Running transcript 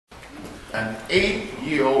an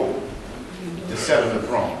 8-year-old to sit on the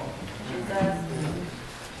throne.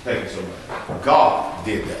 Thank you so much. God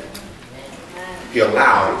did that. He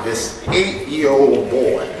allowed this 8-year-old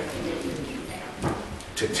boy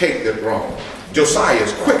to take the throne. Josiah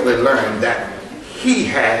quickly learned that he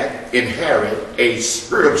had inherited a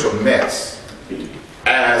spiritual mess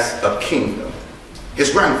as a kingdom.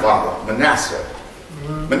 His grandfather, Manasseh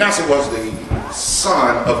was the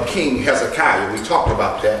son of King Hezekiah. We talked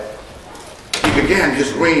about that. He began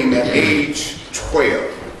his reign at age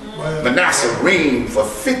 12. Manasseh reigned for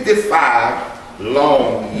 55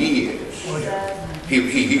 long years.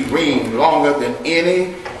 He reigned longer than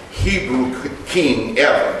any Hebrew king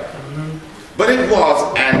ever. But it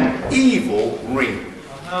was an evil reign.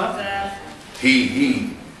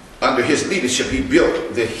 He under his leadership, he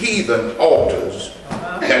built the heathen altars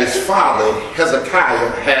that his father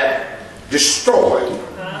Hezekiah had destroyed.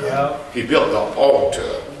 He built the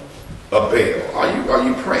altar of Baal. Are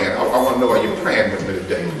you praying? I want to know, are you praying with me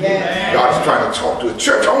today? God is trying to talk to the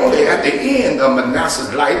church. Only at the end of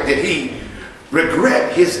Manasseh's life did he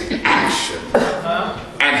regret his action,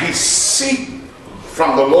 and he seek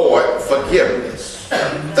from the Lord forgiveness.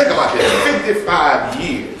 Think about this: 55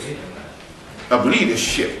 years of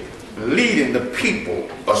leadership, leading the people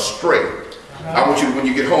astray. I want you, when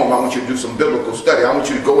you get home, I want you to do some biblical study. I want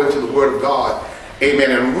you to go into the Word of God,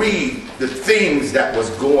 amen, and read the things that was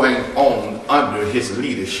going on under his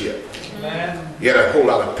leadership. He had a whole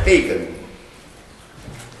lot of pagan,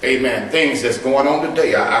 amen, things that's going on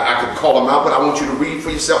today. I could call them out, but I want you to read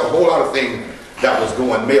for yourself a whole lot of things that was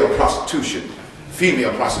going, male prostitution,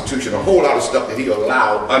 female prostitution, a whole lot of stuff that he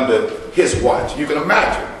allowed under his watch. You can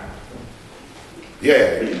imagine.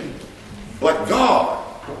 Yeah. But God,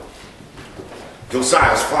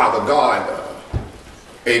 Josiah's father, God,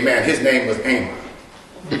 amen, his name was Amos.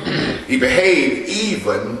 He behaved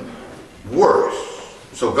even worse.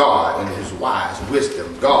 So God, in his wise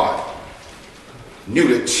wisdom, God knew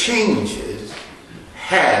the changes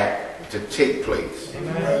had to take place.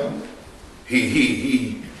 Amen.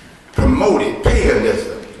 He promoted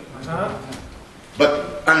paganism.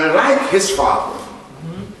 But unlike his father,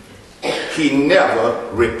 he never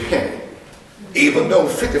repented. Even though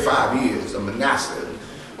 55 years of Manasseh,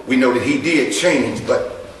 we know that he did change,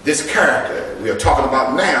 but this character we are talking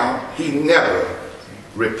about now, he never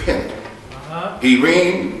repented. He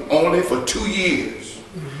reigned only for 2 years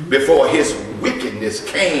before his wickedness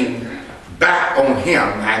came back on him,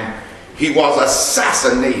 and he was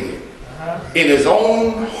assassinated in his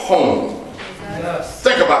own home.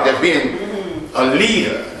 Think about that, being a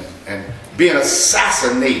leader and being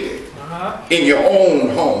assassinated in your own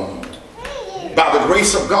home by the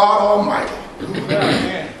grace of God Almighty.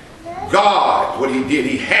 God, what he did,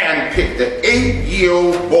 he handpicked the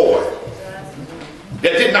 8-year-old boy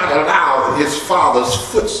that did not allow his father's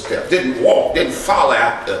footsteps, didn't walk, didn't follow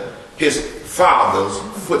after his father's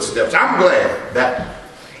footsteps. I'm glad that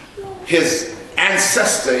his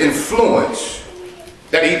ancestor influence,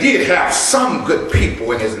 that he did have some good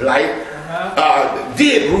people in his life,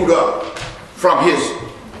 did root up from his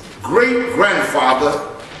great-grandfather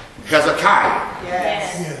Hezekiah.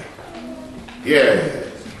 Yeah.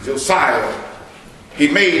 Josiah, he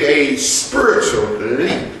made a spiritual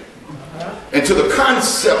leap into the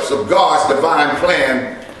concepts of God's divine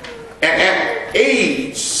plan, and at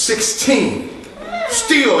age 16,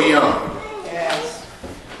 still young,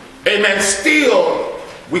 amen, still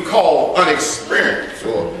we call unexperienced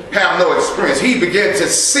or have no experience, he began to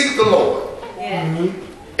seek the Lord.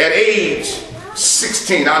 At age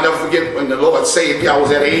 16, I'll never forget when the Lord saved me. I was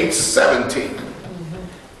at age 17.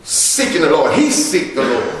 Seeking the Lord. He seeked the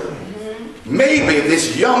Lord. Maybe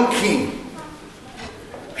this young king,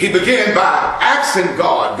 he began by asking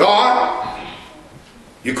God, God,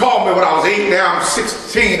 you called me when I was 8, now I'm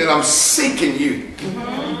 16 and I'm seeking you.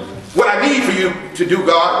 What I need for you to do,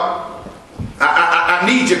 God, I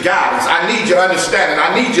need your guidance. I need your understanding.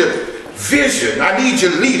 I need your vision. I need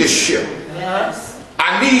your leadership.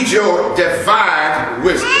 I need your divine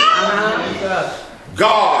wisdom.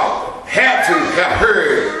 God had to have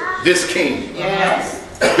heard this king.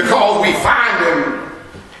 Because we find him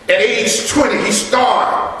at age 20, he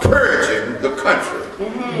started purging the country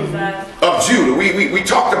of Judah. We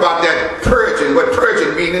talked about that purging, what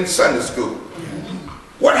purging means in Sunday school.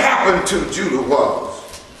 What happened to Judah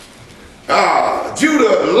was,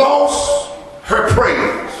 Judah lost her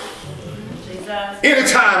praise.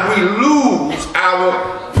 Anytime we lose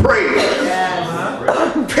our praise,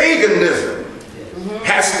 paganism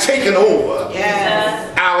has taken over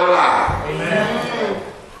our lives.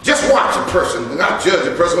 Just watch a person, not judge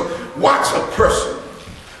a person, watch a person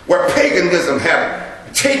where paganism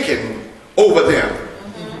have taken over them.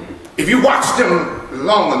 If you watch them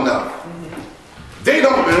long enough, they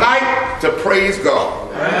don't like to praise God.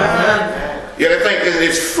 Yeah, they think that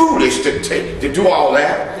it's foolish to do all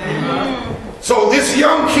that. So this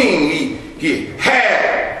young king, he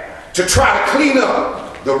had to try to clean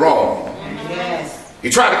up the wrong. He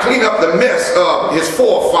tried to clean up the mess of his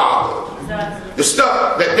forefathers, the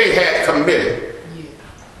stuff that they had committed.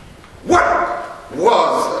 What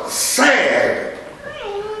was sad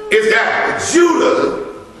is that Judah,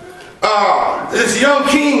 this young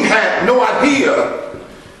king, had no idea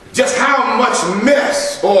just how much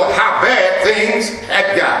mess or how bad things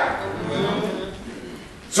had gotten.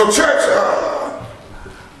 So church,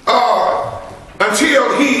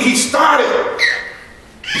 until he started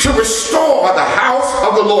to restore the house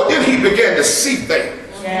of the Lord, then he began to see things.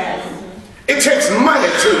 Yes. It takes money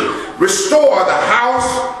to restore the house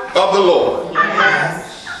of the Lord.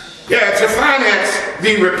 Yes. Yeah, to finance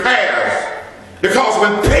the repairs. Because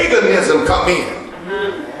when paganism come in,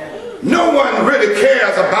 no one really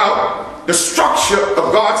cares about the structure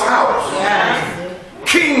of God's house. Yes.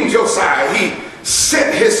 King Josiah, he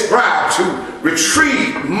sent his scribe to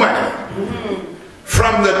retrieve money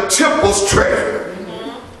from the temple's treasure.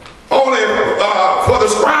 Only for the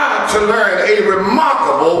scribe to learn a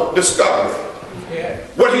remarkable discovery.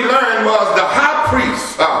 What he learned was the high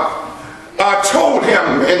priest told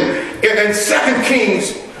him in 2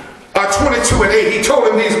 Kings 22:8, he told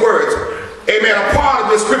him these words. Amen. A part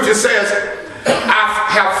of the scripture says, I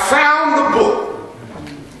have found the book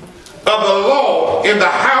of the law in the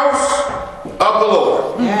house of the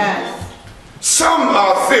Lord. Yes. Some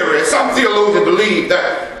theorists, some theologians believe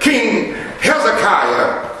that King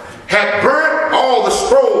Hezekiah had burnt all the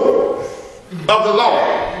scrolls of the law,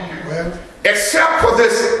 except for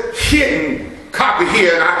this hidden copy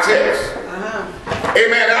here in our text.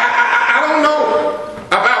 Amen. I don't know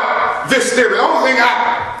about this theory. The only thing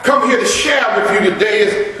I come here to share with you today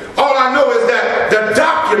is, all I know is that the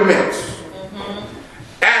documents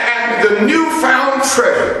and the newfound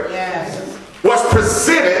treasure was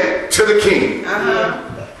presented to the king. Amen.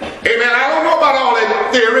 I don't know about all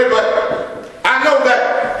that theory, but I know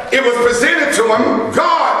that it was presented to him.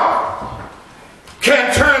 God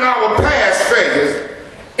can turn our past failures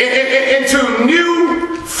into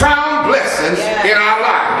new found blessings in our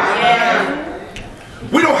lives.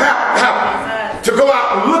 We don't have to go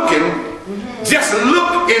out looking. Just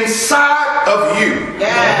look inside of you.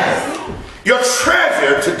 Your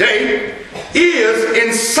treasure today is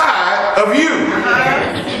inside of you.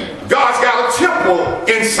 God's got a temple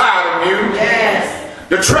inside of you.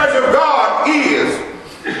 The treasure of God is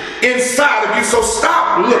inside of you. So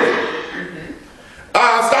stop looking.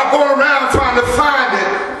 Stop going around trying to find it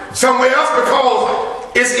somewhere else, because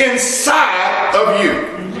it's inside of you.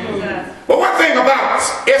 But one thing about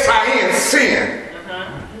sin,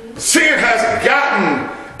 sin has gotten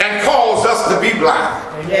and caused us to be blind.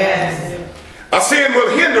 Sin will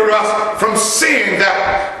hinder us from seeing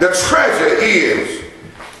that the treasure is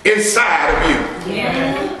inside of you.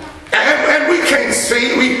 And we can't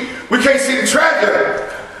see, we can't see the treasure,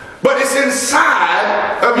 but it's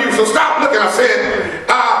inside of you. So stop looking, I said,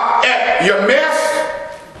 at your mess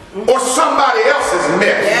or somebody else's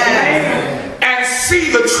mess, and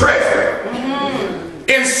see the treasure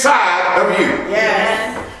inside of you.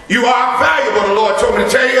 You are valuable, the Lord told me to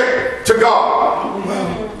tell you, to God.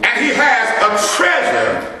 And he has a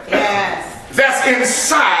treasure that's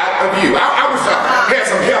inside of you. I wish I had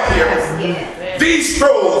some help here. These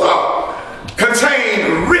scrolls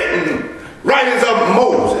contain written writings of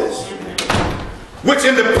Moses, which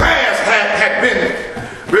in the past had been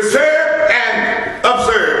reserved and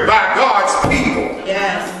observed by God's people.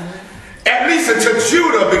 At least until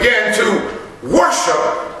Judah began to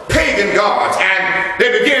worship pagan gods and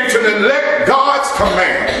they began to neglect God's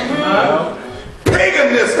command.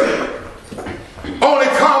 Paganism only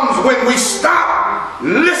comes when we stop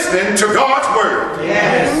listening to God's word.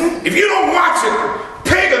 If you don't watch it,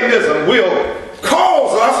 paganism will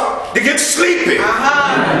cause us to get sleepy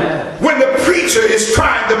when the preacher is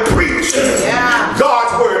trying to preach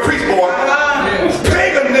God's word. Preach, boy.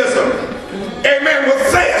 Paganism, amen, will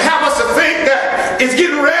have us to think that it's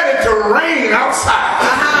getting ready to rain outside,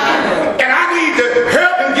 and I need to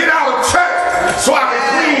help and get out of church so I can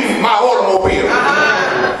clean my automobile.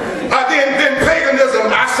 Then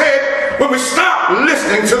paganism, I said, when we stop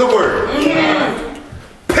listening to the word,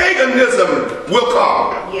 paganism will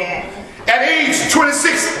come. At age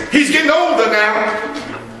 26, he's getting older now.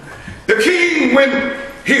 The king, when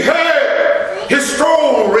he heard his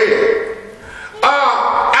scroll read,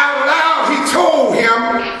 out loud he told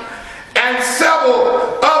him and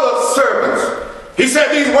several other servants, he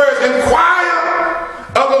said these words, inquire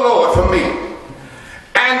of the Lord for me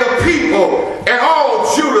and the people and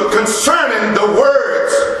all Judah concerning the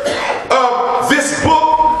words of this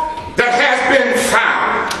book that has been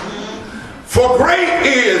found. For great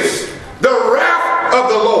is the wrath of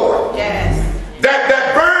the Lord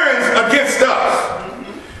that burns against us,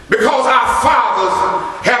 because our fathers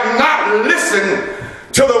have not listened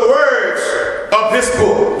to the words of this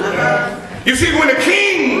book. You see, when the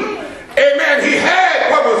king, amen, he had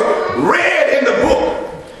what was read in the book,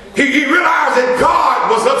 he realized that God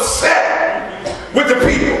was upset with the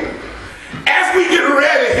people. As we get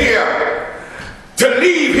ready here to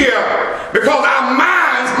leave here, because our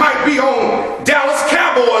minds might be on Dallas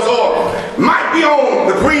Cowboys or might be on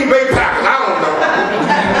the Green Bay Packers, I don't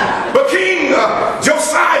know. But King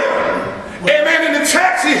Josiah, amen, in the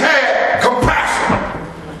text he had compassion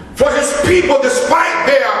for his people despite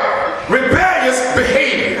their rebellious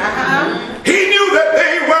behavior. He knew that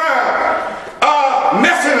they were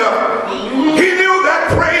messing up. He knew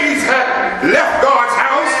that praise had left God's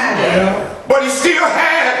house, but he still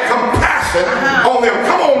had compassion on them.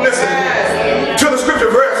 Come on, listen to the scripture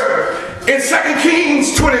verse in 2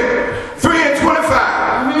 Kings 23 and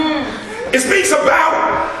 25. It speaks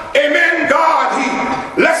about, amen, God. He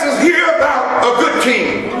lets us hear about a good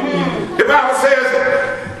king. The Bible says,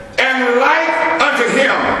 and like unto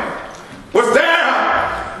him was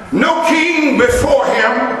there no king before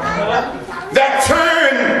him that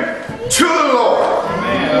turned to the Lord.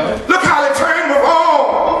 Look how they turned with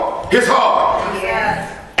all his heart,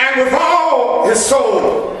 and with all his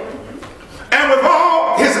soul, and with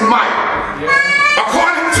all his might,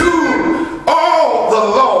 according to all the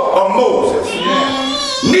law of Moses.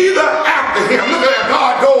 Neither after him, look at that,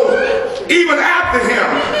 God goes even after him.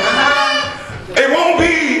 It won't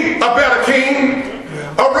be a better king.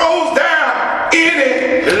 Arose there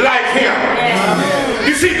any like him.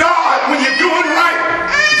 You see, God, when you're doing right,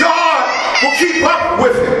 God will keep up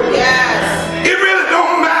with it. It really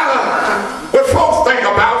don't matter what folks think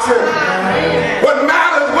about you. What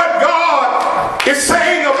matters is what God is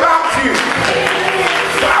saying about you.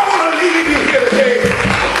 So I want to leave you here today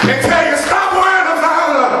and tell you, stop worrying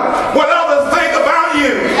about what others think about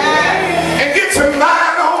you and get your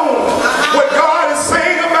mind on what God is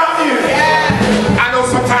saying about you. I know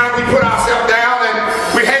sometimes we put ourselves down and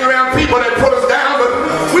we hang around people that put us down, but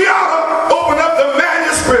we ought to open up the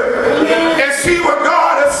manuscript and see where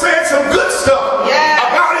God has said some good stuff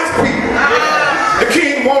about his people. The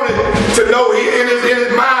king wanted to know, in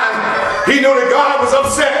his mind, he knew that God was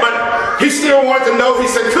upset, but he still wanted to know. He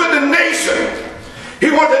said, could the nation,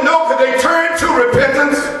 he wanted to know, could they turn to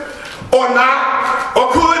repentance or not?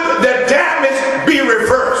 Or could the damage be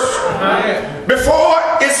reversed before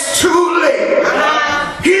it's too late?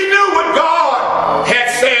 He knew what God had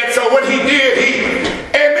said, so what he did, he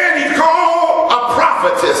called a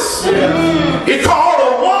prophetess. He called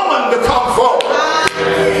a woman to come forward.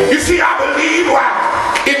 You see, I believe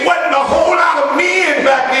it wasn't a whole lot of men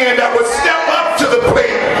back then that would step up to the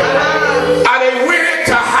plate. They went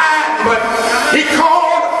to hide, but he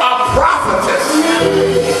called a prophetess.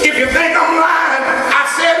 If you think I'm lying, I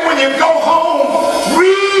said when you go home,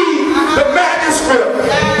 read the manuscript.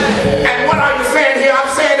 And what are you saying here?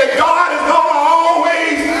 I'm saying that God is going to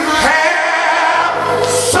always have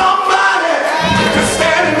somebody to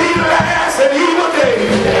stand in these last and evil days.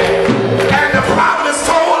 And the prophetess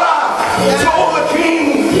told the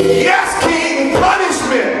king, yes, king,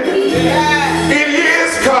 punishment. It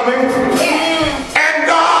is coming. And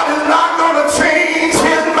God is not going to change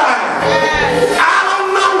his mind. I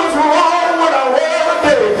don't know what's wrong with our world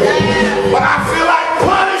today, but I feel like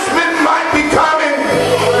punishment might be coming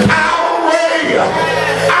our way.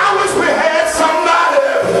 I wish we had somebody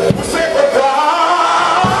who said, for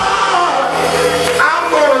God, I'm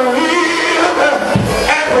going to live,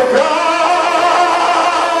 and for God,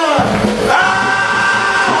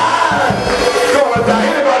 I'm going to die.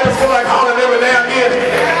 Anybody else feel like hollering every now and then?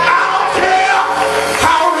 I don't care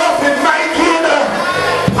how rough it might get.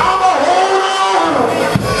 I'm going to hold on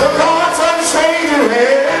to God's unchanging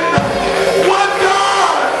hand. What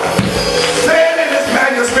God said in his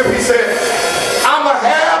manuscript, he said, I'm going to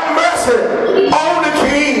have mercy on the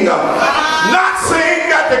king. Not saying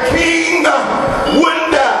that the king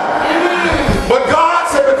wouldn't die, but God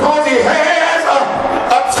said because he has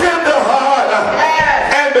a tender heart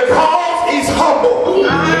and because he's humble,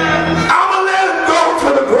 I'm going to let him go to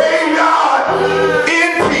the graveyard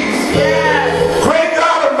in peace. Great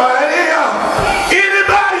God Almighty,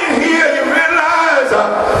 anybody in here, you realize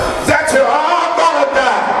that you're all going to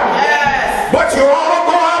die, but you're all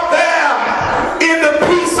going up there in the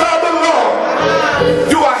peace of the Lord.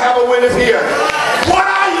 Do I have a witness here?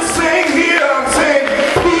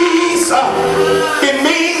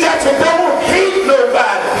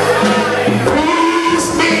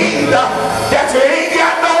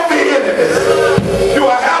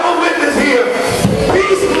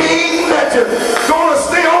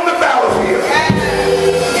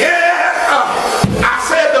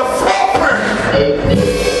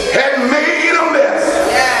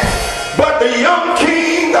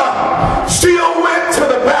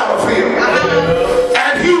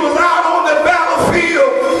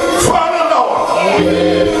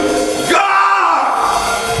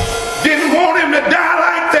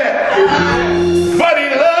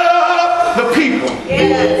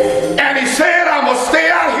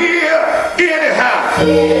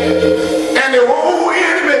 And the old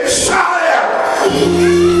enemy shot at him.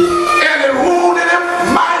 And it wounded him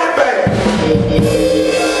mighty bad.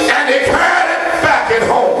 And they carried it back at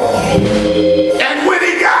home. And when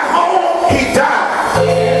he got home, he died.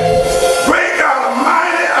 Great God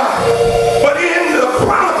Almighty. But in the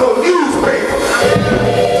Chronicle newspaper,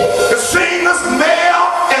 the singers, male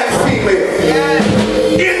and female,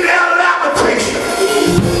 in their lamentation,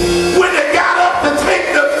 when they got up to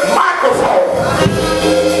take the microphone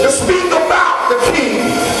to speak about the king,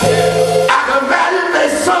 I can imagine they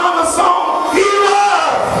sung a song. He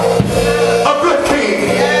loved a good king.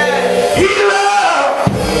 He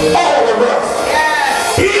loved all of us.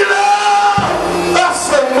 He loved us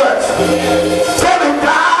so much till he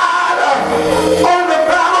died on the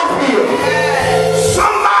battlefield.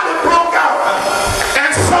 Somebody broke out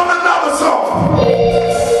and sung another song.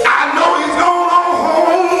 I know he's going on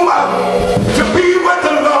home to be with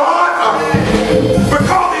the Lord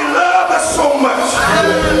because he loved us so much.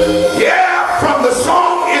 Yeah, from the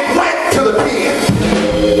song it went to the pen.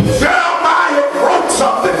 Jeremiah wrote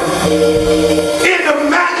something in the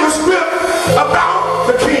manuscript about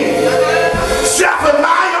the king.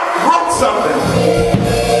 Zephaniah wrote something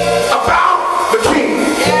about the king.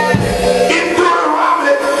 In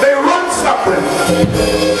Deuteronomy they wrote something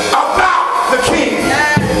about the king.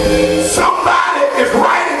 Somebody is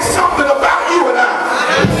writing something about you and I.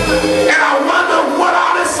 And I wonder, what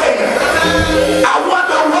are they saying? I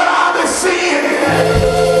wonder, what are they seeing?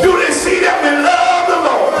 Do they see that we love the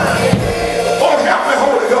Lord? Oh, help me,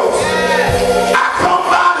 Holy Ghost. I come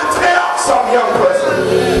by to tell some young person,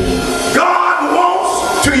 God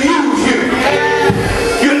wants to use you.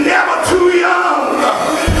 You're never too young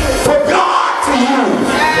for God to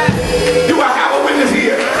use. Do I have a witness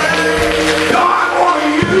here? God wants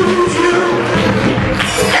to use you,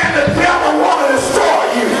 and the devil wants to destroy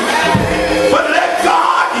you. But let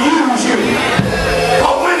God use you.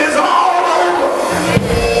 Because when it's all over,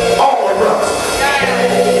 all of us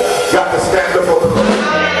got to stand before the Lord.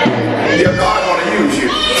 Yeah, God want to use you.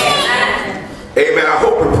 Amen. I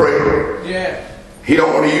hope and pray. He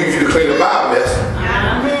don't want to use you to clean up our mess.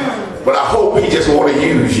 But I hope he just want to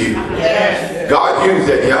use you. God used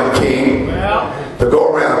that young king to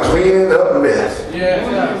go around cleaning up mess.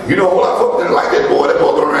 You know, a whole lot of folks didn't like that boy. That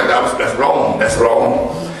boy going around, that's wrong, that's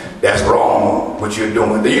wrong, that's wrong what you're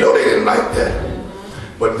doing. You know they didn't like that.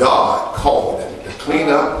 But God called him to clean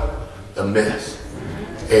up the mess.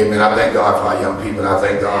 Amen. I thank God for our young people, and I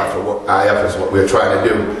thank God for our efforts, what we're trying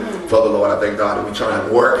to do for the Lord. I thank God that we're trying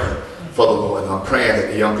to work for the Lord. And I'm praying that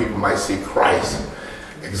the young people might see Christ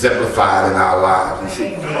exemplified in our lives and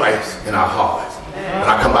see Christ in our hearts. And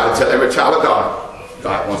I come by to tell every child of God,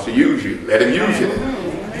 God wants to use you. Let him use you.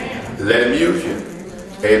 Let him use you.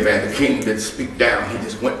 Amen. The king didn't speak down. He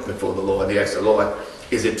just went before the Lord. He asked the Lord,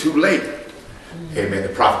 is it too late? Amen. The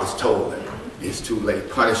prophets told him, it's too late.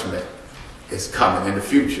 Punishment is coming in the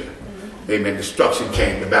future. Amen. Destruction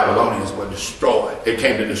came. The Babylonians were destroyed. They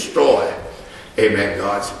came to destroy, amen,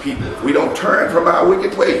 God's people. If we don't turn from our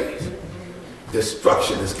wicked ways,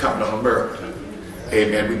 destruction is coming on America.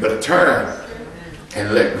 Amen. We better turn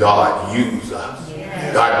and let God use us.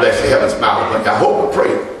 God bless you. Heaven smile upon you. I hope and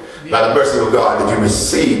pray by the mercy of God that you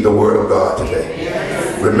receive the word of God today.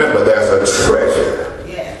 Remember, there's a treasure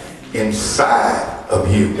inside of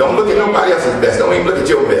you. Don't look at nobody else's mess. Don't even look at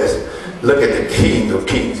your mess. Look at the King of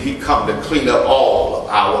Kings. He come to clean up all of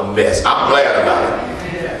our mess. I'm glad about it.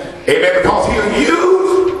 Amen. Because he'll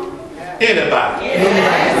use anybody.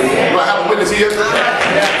 Do I have a witness here?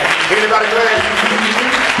 Anybody glad?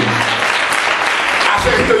 I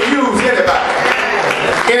said he'll use anybody.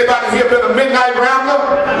 Anybody here been a midnight rambler?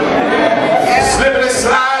 Slipping and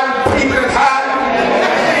sliding, peeping and hiding,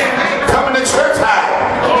 coming to church hiding.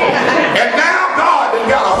 And now God done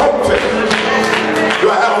got a hope to you. Do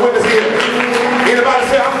I have a witness here? Anybody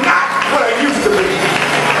say, I'm not what I used to be.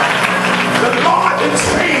 The Lord done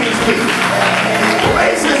changed me.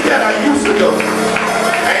 Places that I used to go,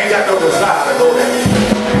 I ain't got no desire to go there.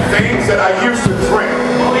 Things that I used to drink.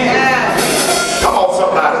 Come on,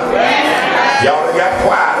 somebody. Y'all done got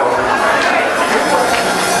quiet on me.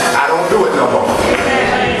 I don't do it no more.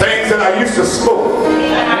 Things that I used to smoke,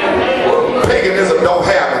 paganism don't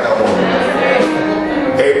have it no more.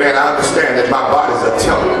 Amen. I understand that my body's a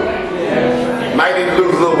temple. Might need to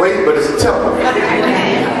lose a little weight, but it's a temple.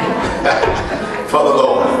 For the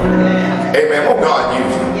Lord. Amen. Won't God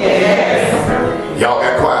use you? Y'all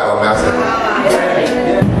got quiet on me. I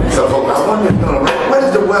said, so folks, I wonder, what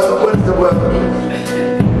is the weather? What is the weather?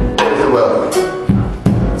 What is the weather?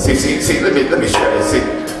 See, let me share this. See,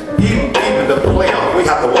 even the playoff, we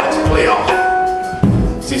have to watch playoff.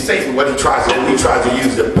 See, Satan, what he tries to do, he tries to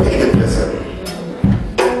use the paganism.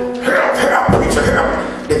 Help, preacher,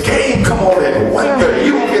 help. The game come on at 1:30.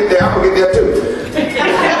 You won't get there, I'm going to get there too.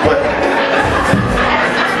 But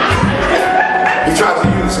he tries to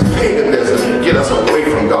use paganism to get us away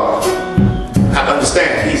from God. I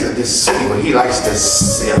understand he's a deceiver. He likes to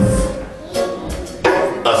sift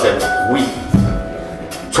us as wheat.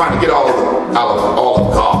 Trying to get all of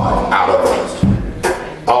God out of us.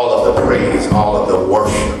 All of the praise, all of the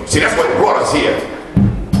worship. See, that's what brought us here.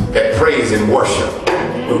 That praise and worship.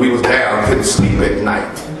 When we was down, couldn't sleep at night.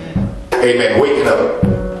 Amen. Waking up,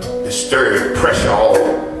 disturbed, pressure all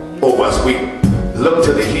over us. We look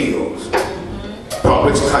to the hills, from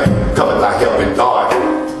which cometh our help, and God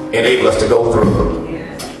enable us to go through.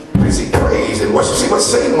 You see, praise and worship. See what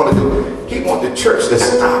Satan want to do? He want the church to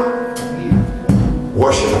stop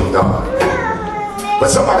worshiping God. But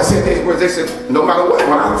somebody said these words. They said, no matter what,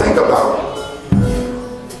 when I think about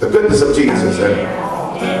the goodness of Jesus and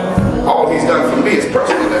all he's done for me is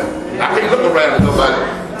personal. I can't look around at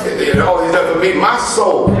nobody. And all he's done for me, my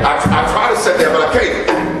soul. I try to sit there, but I can't.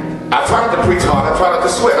 I try not to preach hard. I try not to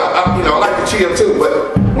sweat. I like to chill too.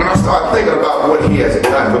 But when I start thinking about what he has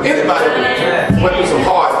done for anybody who went through some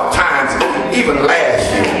hard times, even last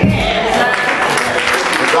year,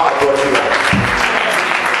 and God brought you out.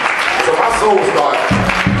 So my soul started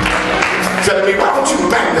telling me, why don't you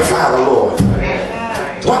magnify the Lord?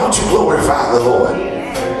 Why don't you glorify the Lord?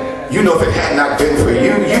 You know, if it had not been for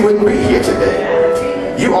you, you wouldn't be here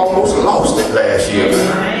today. You almost lost it last year,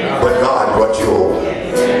 but God brought you over.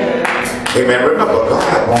 Amen. Remember,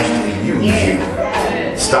 God wants to use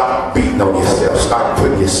you. Stop beating on yourself. Stop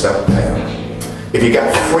putting yourself down. If you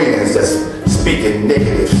got friends that's speaking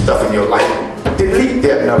negative stuff in your life, delete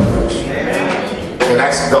their numbers. And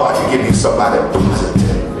ask God to give you somebody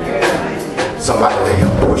positive. Somebody to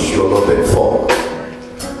help push you a little bit forward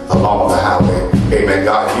along the highway. Amen.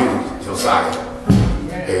 God used Josiah.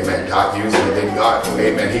 Amen. God used him. And then God,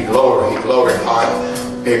 amen, he glorified.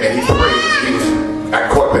 Amen. He praised. He was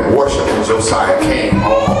at corporate worship when Josiah came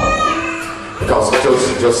home. Because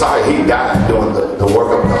Josiah, he died doing the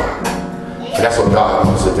work of God. And that's what God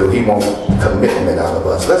wants to do. He wants commitment out of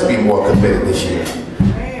us. Let's be more committed this year.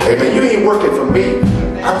 Amen. You ain't working for me.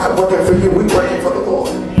 I'm not working for you. We're working for the Lord.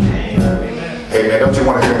 Amen. Don't you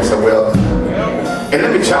want to hear me say, well, and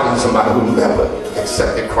let me challenge somebody who never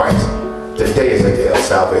accepted Christ. Today is the day of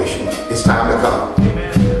salvation. It's time to come.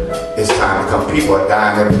 It's time to come. People are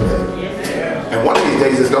dying every day. And one of these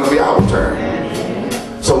days is going to be our turn.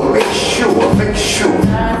 So make sure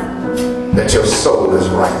that your soul is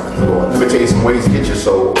right with the Lord. Let me tell you some ways to get your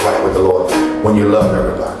soul right with the Lord. When you love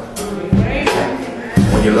everybody.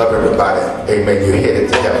 When you love everybody, amen, you're headed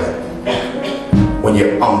to heaven. When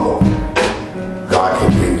you're humble, God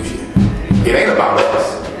can use you. It ain't about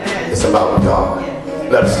us. It's about God.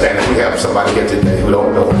 Let us stand. If we have somebody here today who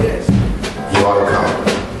don't know this, you ought to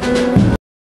come.